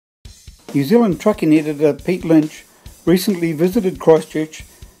New Zealand trucking editor Pete Lynch recently visited Christchuch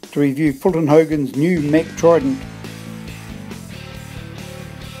to review Fulton Hogan's new Mack Trident.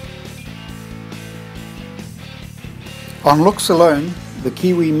 On looks alone, the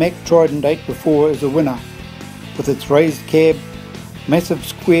Kiwi Mack Trident 8x4 is a winner, with its raised cab, massive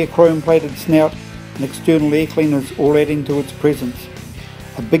square chrome-plated snout and external air cleaners all adding to its presence.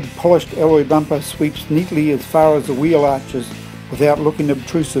 A big polished alloy bumper sweeps neatly as far as the wheel arches without looking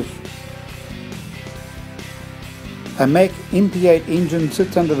obtrusive. A Mack MP8 engine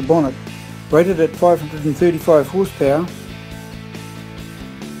sits under the bonnet, rated at 535 horsepower.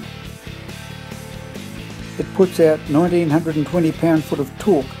 It puts out 1920 pound-foot of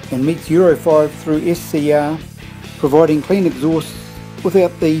torque and meets Euro 5 through SCR, providing clean exhaust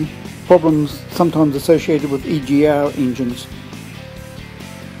without the problems sometimes associated with EGR engines.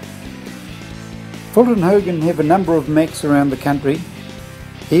 Fulton Hogan have a number of Macks around the country.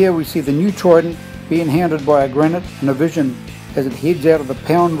 Here we see the new Trident being hounded by a Granite and a Vision as it heads out of the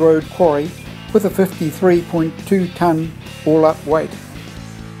Pound Road quarry with a 53.2 tonne all-up weight.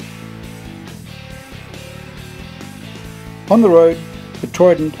 On the road, the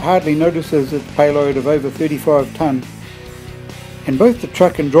Trident hardly notices its payload of over 35 tonne, and both the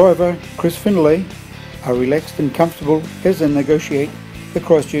truck and driver, Chris Finlay, are relaxed and comfortable as they negotiate the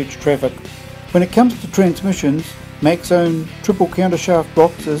Christchurch traffic. When it comes to transmissions, Mack's own triple countershaft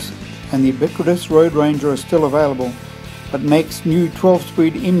boxes and the ubiquitous Road Ranger are still available, but Mack's new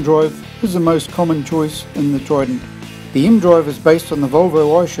 12-speed M-Drive is the most common choice in the Trident. The M-Drive is based on the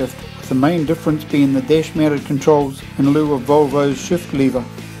Volvo iShift, with the main difference being the dash-mounted controls in lieu of Volvo's shift lever.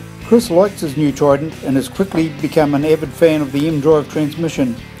 Chris likes his new Trident and has quickly become an avid fan of the M-Drive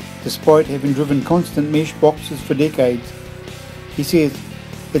transmission, despite having driven constant mesh boxes for decades. He says,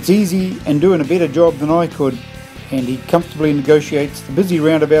 "It's easy and doing a better job than I could," and he comfortably negotiates the busy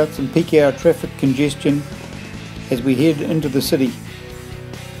roundabouts and peak hour traffic congestion as we head into the city.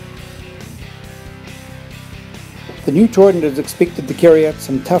 The new Trident is expected to carry out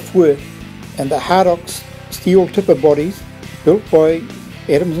some tough work, and the Hardox steel tipper bodies, built by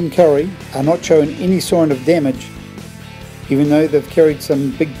Adams and Curry, are not showing any sign of damage, even though they've carried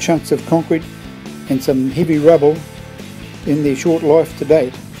some big chunks of concrete and some heavy rubble in their short life to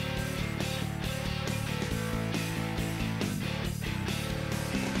date.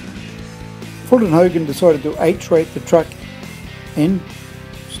 Fulton Hogan decided to H-rate the truck and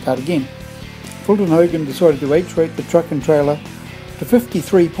trailer to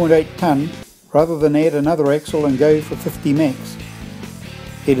 53.8 tonne rather than add another axle and go for 50 Macks.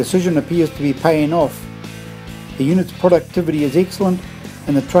 Their decision appears to be paying off. The unit's productivity is excellent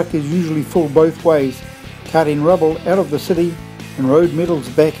and the truck is usually full both ways, carting rubble out of the city and road metals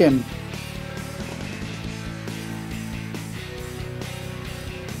back in.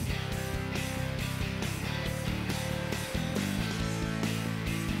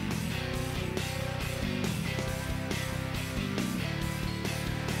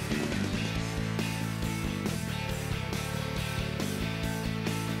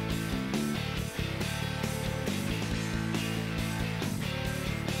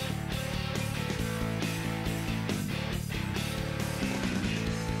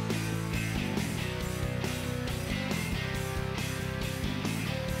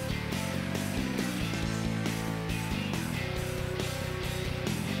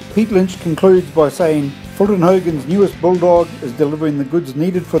 Pete Lynch concludes by saying, Fulton Hogan's newest Bulldog is delivering the goods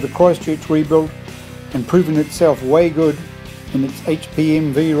needed for the Christchurch rebuild and proving itself way good in its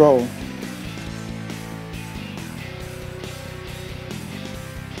HPMV role.